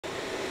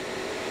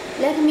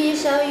Let me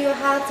show you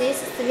how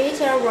this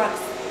switcher works.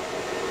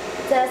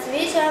 The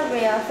switcher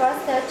will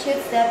first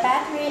choose the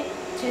battery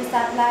to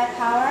supply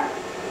power.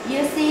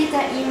 You see the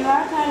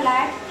inverter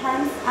light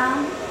turns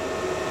on.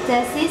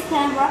 The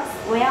system works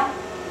well.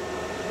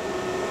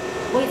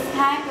 With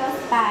time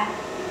goes by,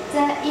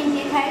 the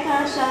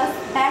indicator shows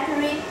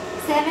battery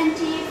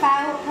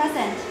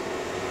 75%,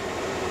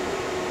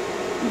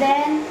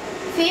 then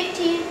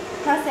 50%,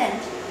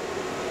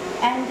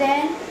 and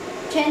then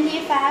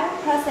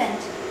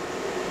 25%.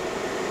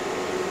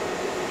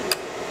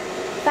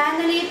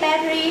 Finally,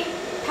 battery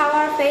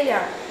power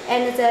failure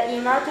and the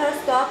inverter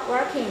stops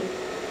working.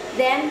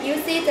 Then you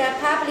see the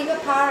public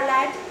power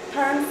light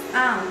turns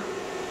on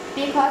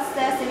because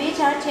the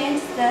switcher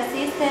changed the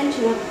system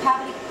to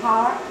public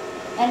power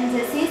and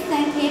the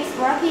system keeps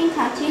working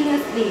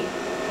continuously.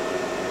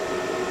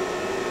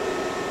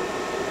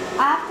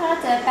 After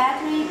the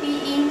battery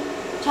being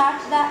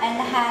charged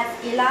and has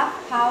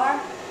enough power,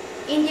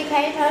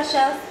 indicator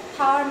shows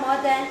power more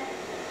than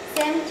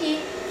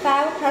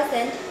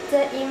 75%,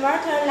 the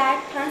inverter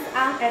light turns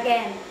on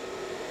again,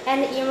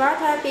 and the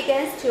inverter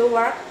begins to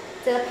work.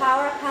 The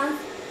power comes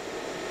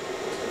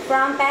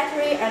from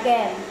battery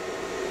again.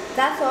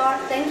 That's all.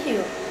 Thank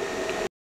you.